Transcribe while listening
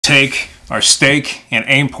take our stake and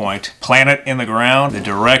aim point, plant it in the ground, the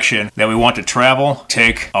direction that we want to travel,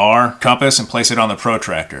 take our compass and place it on the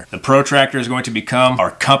protractor. The protractor is going to become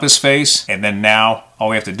our compass face, and then now all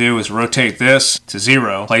we have to do is rotate this to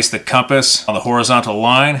 0, place the compass on the horizontal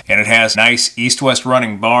line, and it has nice east-west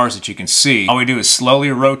running bars that you can see. All we do is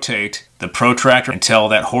slowly rotate the protractor until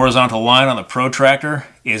that horizontal line on the protractor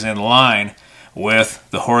is in line with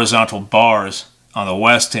the horizontal bars on the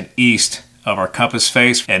west and east of our compass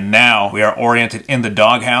face. And now we are oriented in the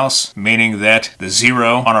doghouse, meaning that the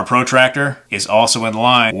 0 on our protractor is also in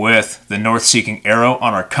line with the north-seeking arrow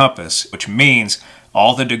on our compass, which means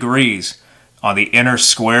all the degrees on the inner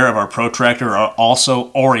square of our protractor are also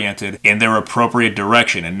oriented in their appropriate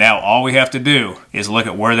direction. And now all we have to do is look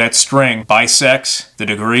at where that string bisects the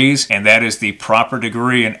degrees, and that is the proper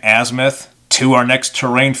degree in azimuth to our next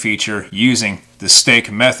terrain feature using the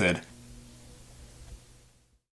stake method.